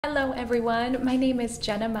Hello everyone, my name is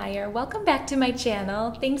Jenna Meyer. Welcome back to my channel.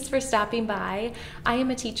 Thanks for stopping by. I am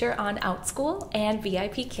a teacher on Outschool and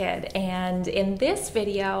VIP Kid, and in this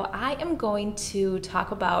video I am going to talk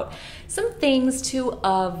about some things to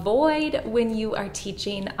avoid when you are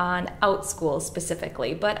teaching on Outschool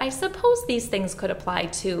specifically, but I suppose these things could apply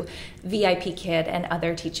to VIP Kid and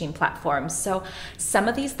other teaching platforms. So some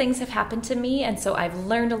of these things have happened to me, and so I've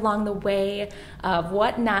learned along the way of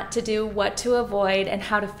what not to do, what to avoid, and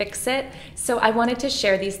how to fix it. So I wanted to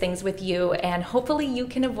share these things with you, and hopefully you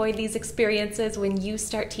can avoid these experiences when you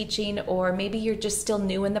start teaching, or maybe you're just still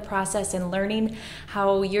new in the process and learning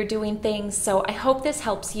how you're doing things. So I hope this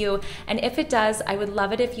helps you, and if it does, I would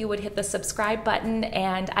love it if you would hit the subscribe button,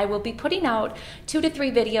 and I will be putting out 2 to 3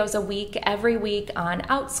 videos a week every week on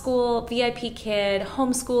Outschool, VIP Kid,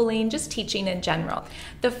 homeschooling, just teaching in general.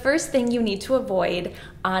 The first thing you need to avoid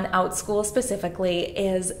on Outschool specifically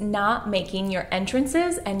is not making your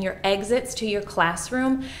entrances and your exits to your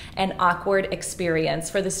classroom an awkward experience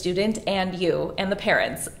for the student and you and the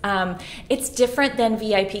parents. It's different than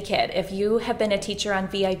VIP Kid. If you have been a teacher on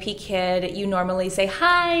VIP Kid, you normally say,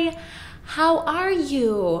 "Hi, how are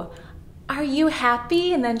you? Are you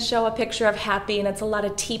happy?" and then show a picture of happy, and it's a lot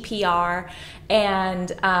of TPR.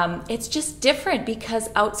 And it's just different because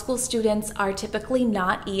Outschool students are typically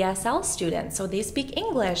not ESL students. So they speak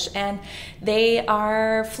English and they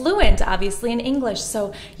are fluent, obviously, in English.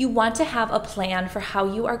 So you want to have a plan for how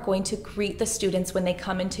you are going to greet the students when they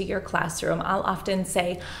come into your classroom. I'll often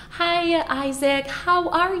say, "Hi, Isaac, how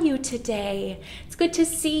are you today? It's good to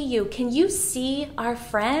see you. Can you see our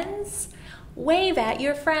friends? Wave at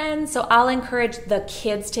your friends." So I'll encourage the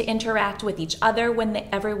kids to interact with each other when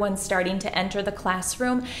everyone's starting to enter the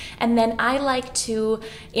classroom. And then I like to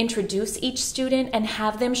introduce each student and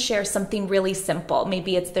have them share something really simple.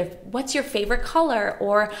 Maybe it's what's your favorite color,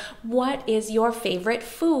 or what is your favorite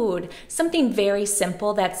food? Something very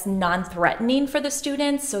simple that's non-threatening for the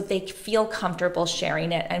students, so they feel comfortable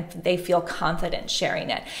sharing it and they feel confident sharing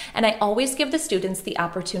it. And I always give the students the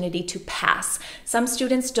opportunity to pass. Some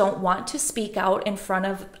students don't want to speak out in front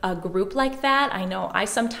of a group like that. I know I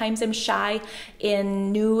sometimes am shy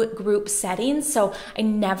in new group settings, so I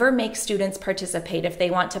never make students participate. If they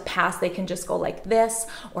want to pass, they can just go like this,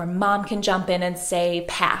 or mom can jump in and say,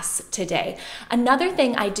 "Pass today." Another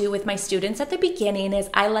thing I do with my students at the beginning is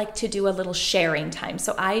I like to do a little sharing time.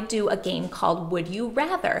 So I do a game called Would You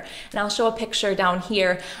Rather, and I'll show a picture down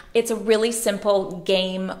here. It's a really simple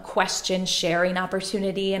game question sharing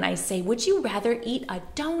opportunity, and I say, "Would you rather eat a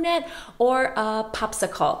donut or a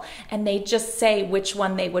popsicle?" And they just say which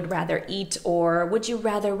one they would rather eat, or "Would you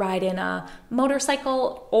rather ride in a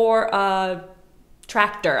motorcycle or a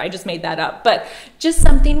tractor?" I just made that up, but just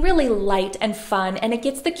something really light and fun, and it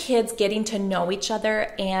gets the kids getting to know each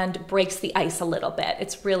other and breaks the ice a little bit.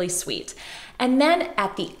 It's really sweet. And then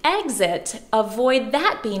at the exit, avoid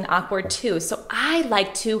that being awkward too. So I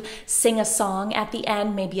like to sing a song at the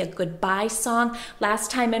end, maybe a goodbye song.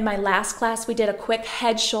 Last time in my last class, we did a quick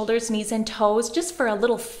head, shoulders, knees, and toes, just for a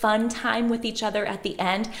little fun time with each other at the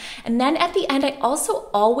end. And then at the end, I also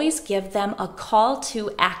always give them a call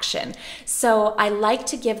to action. So I like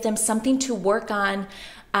to give them something to work on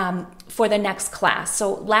for the next class.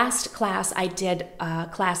 So last class I did a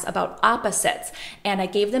class about opposites, and I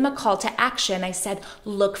gave them a call to action. I said,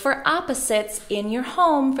 "Look for opposites in your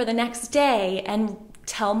home for the next day, and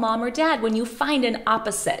tell mom or dad when you find an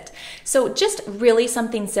opposite." So just really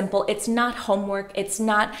something simple. It's not homework. It's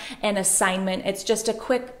not an assignment. It's just a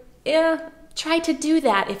quick, try to do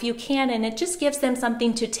that if you can, and it just gives them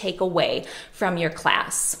something to take away from your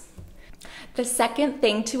class. The second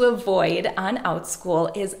thing to avoid on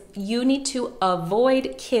Outschool is you need to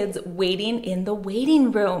avoid kids waiting in the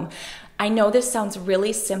waiting room. I know this sounds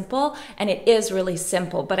really simple, and it is really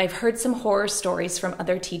simple, but I've heard some horror stories from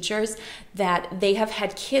other teachers that they have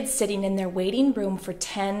had kids sitting in their waiting room for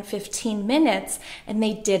 10, 15 minutes and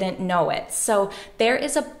they didn't know it. So there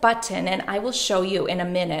is a button, and I will show you in a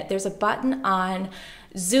minute. There's a button on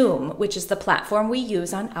Zoom, which is the platform we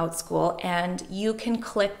use on Outschool, and you can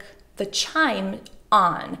click the chime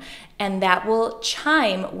on, and that will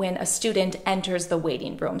chime when a student enters the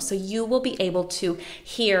waiting room. So you will be able to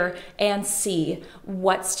hear and see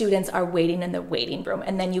what students are waiting in the waiting room,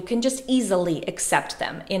 and then you can just easily accept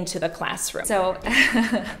them into the classroom. So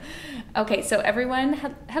okay, so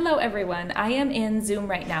hello everyone. I am in Zoom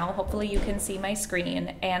right now. Hopefully you can see my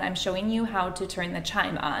screen, and I'm showing you how to turn the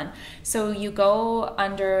chime on. So you go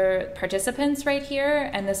under participants right here,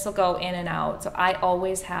 and this will go in and out. So I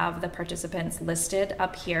always have the participants listed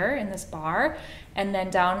up here in this bar, and then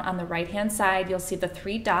down on the right hand side you'll see the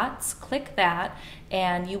 3 dots. Click that,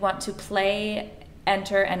 and you want to play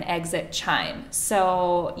enter and exit chime.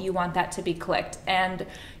 So you want that to be clicked. And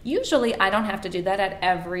usually I don't have to do that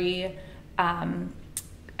at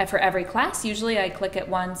for every class. Usually I click it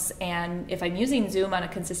once, and if I'm using Zoom on a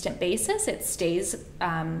consistent basis, it stays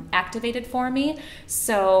activated for me.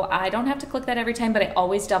 So I don't have to click that every time, but I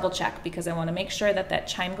always double check because I want to make sure that that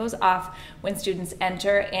chime goes off when students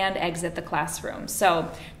enter and exit the classroom. So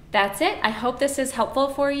that's it. I hope this is helpful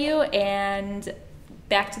for you, and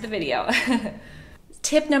back to the video.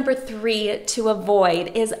 Tip number 3 to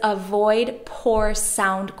avoid is avoid poor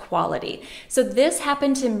sound quality. So this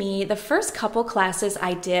happened to me the first couple classes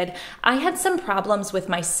I did. I had some problems with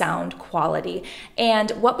my sound quality. And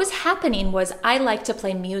what was happening was I like to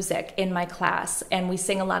play music in my class, and we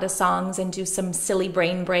sing a lot of songs and do some silly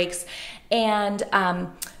brain breaks. And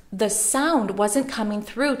the sound wasn't coming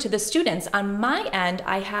through to the students. On my end,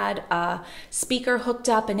 I had a speaker hooked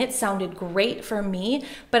up and it sounded great for me,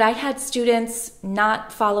 but I had students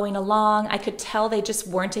not following along. I could tell they just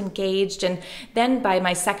weren't engaged. And then by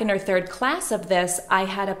my second or third class of this, I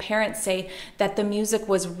had a parent say that the music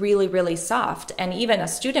was really, really soft. And even a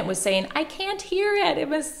student was saying, I can't hear it. It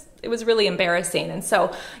was really embarrassing. And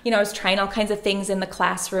so, I was trying all kinds of things in the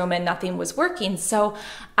classroom and nothing was working. So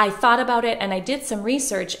I thought about it and I did some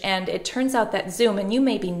research, and it turns out that Zoom, and you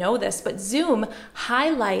maybe know this, but Zoom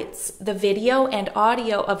highlights the video and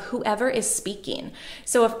audio of whoever is speaking.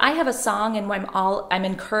 So if I have a song and I'm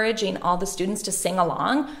encouraging all the students to sing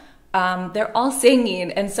along, they're all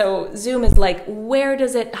singing. And so Zoom is like, where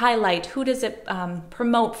does it highlight? Who does it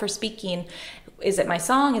promote for speaking? Is it my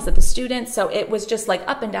song? Is it the student? So it was just like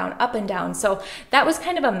up and down, up and down. So that was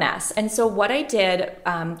kind of a mess. And so what I did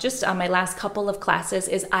just on my last couple of classes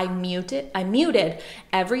is I muted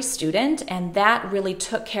every student, and that really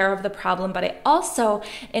took care of the problem. But I also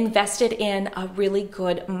invested in a really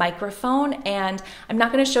good microphone, and I'm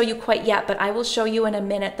not going to show you quite yet, but I will show you in a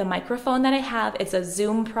minute the microphone that I have. It's a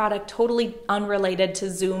Zoom product, totally unrelated to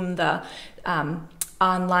Zoom, the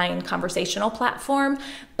online conversational platform,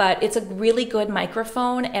 but it's a really good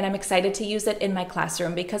microphone, and I'm excited to use it in my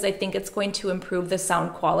classroom because I think it's going to improve the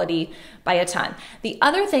sound quality by a ton. The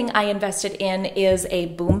other thing I invested in is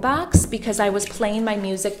a boombox because I was playing my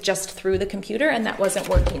music just through the computer and that wasn't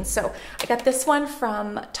working. So I got this one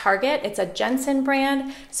from Target. It's a Jensen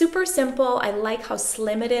brand, super simple. I like how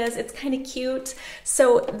slim it is. It's kind of cute.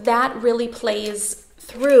 So that really plays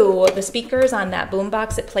through the speakers on that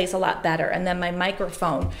boombox. It plays a lot better, and then my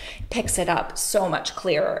microphone picks it up so much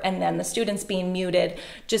clearer, and then the students being muted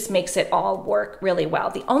just makes it all work really well.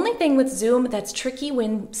 The only thing with Zoom that's tricky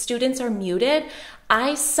when students are muted,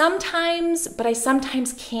 I sometimes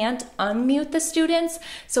can't unmute the students,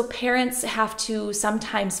 so parents have to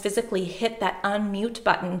sometimes physically hit that unmute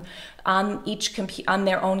button on on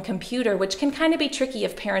their own computer, which can kind of be tricky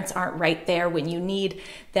if parents aren't right there when you need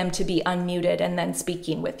them to be unmuted and then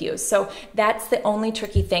speaking with you. So that's the only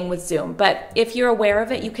tricky thing with Zoom. But if you're aware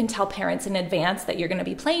of it, you can tell parents in advance that you're going to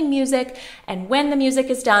be playing music, and when the music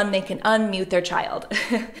is done, they can unmute their child.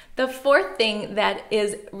 The fourth thing that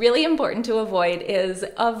is really important to avoid is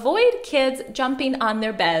avoid kids jumping on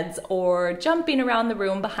their beds or jumping around the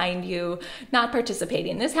room behind you, not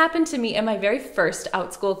participating. This happened to me in my very first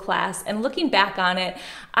Outschool class, and looking back on it,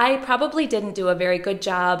 I probably didn't do a very good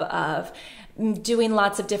job of doing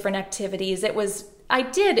lots of different activities. I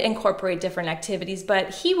did incorporate different activities,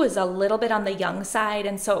 but he was a little bit on the young side,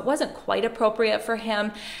 and so it wasn't quite appropriate for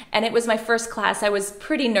him. And it was my first class. I was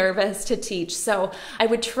pretty nervous to teach, so I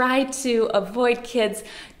would try to avoid kids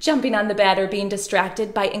jumping on the bed or being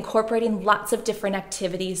distracted by incorporating lots of different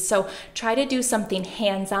activities. So try to do something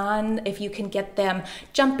hands-on if you can get them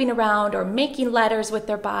jumping around or making letters with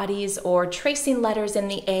their bodies or tracing letters in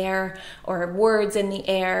the air or words in the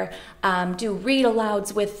air. Do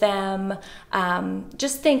read-alouds with them.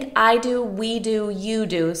 Just think I do, we do, you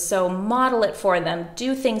do. So model it for them.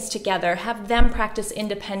 Do things together. Have them practice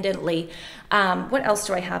independently. What else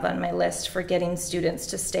do I have on my list for getting students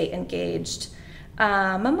to stay engaged?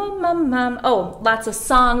 Oh, lots of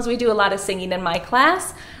songs. We do a lot of singing in my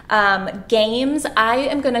class. Games. I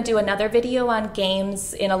am going to do another video on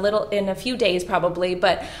games in a few days probably,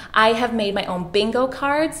 but I have made my own bingo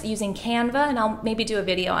cards using Canva, and I'll maybe do a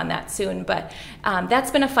video on that soon. But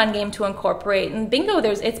that's been a fun game to incorporate. And bingo,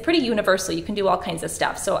 it's pretty universal. You can do all kinds of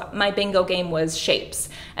stuff. So my bingo game was shapes,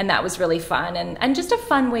 and that was really fun and just a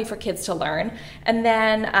fun way for kids to learn. And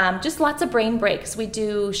then just lots of brain breaks. We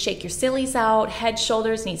do shake your sillies out, head,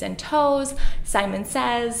 shoulders, knees, and toes. Simon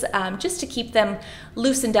Says, just to keep them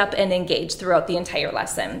loosened up up and engage throughout the entire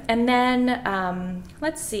lesson. And then,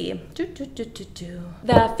 let's see.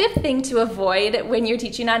 The fifth thing to avoid when you're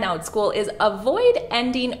teaching on Outschool is avoid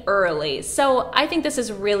ending early. So I think this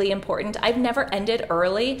is really important. I've never ended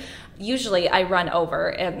early. Usually I run over,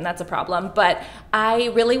 and that's a problem, but I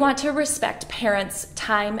really want to respect parents'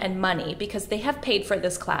 time and money because they have paid for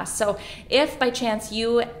this class. So if by chance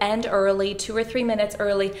you end early, 2 or 3 minutes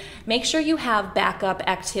early, make sure you have backup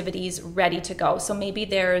activities ready to go. So maybe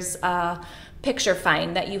there's a picture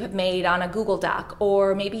find that you have made on a Google Doc,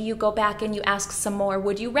 or maybe you go back and you ask some more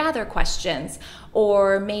would you rather questions,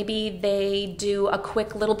 or maybe they do a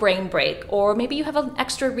quick little brain break, or maybe you have an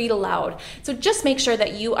extra read aloud. So just make sure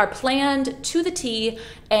that you are planned to the T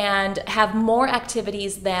and have more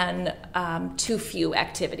activities than too few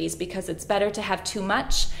activities, because it's better to have too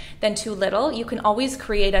much than too little. You can always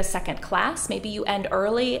create a second class. Maybe you end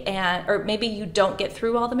early, or maybe you don't get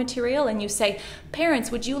through all the material and you say,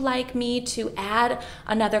 parents, would you like me to add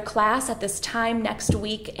another class at this time next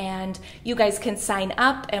week, and you guys can sign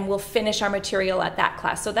up and we'll finish our material at that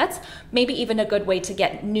class. So that's maybe even a good way to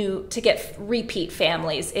get repeat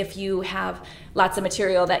families if you have lots of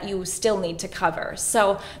material that you still need to cover.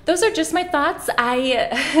 So those are just my thoughts.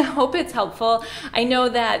 I hope it's helpful. I know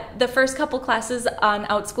that the first couple classes on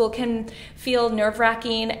Outschool can feel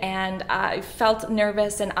nerve-wracking, and I felt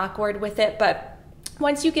nervous and awkward with it, but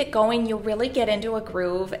once you get going, you'll really get into a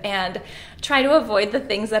groove and try to avoid the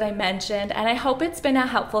things that I mentioned. And I hope it's been a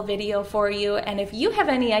helpful video for you. And if you have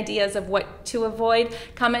any ideas of what to avoid,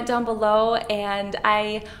 comment down below. And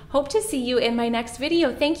I hope to see you in my next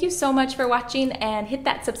video. Thank you so much for watching, and hit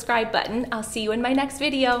that subscribe button. I'll see you in my next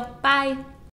video. Bye.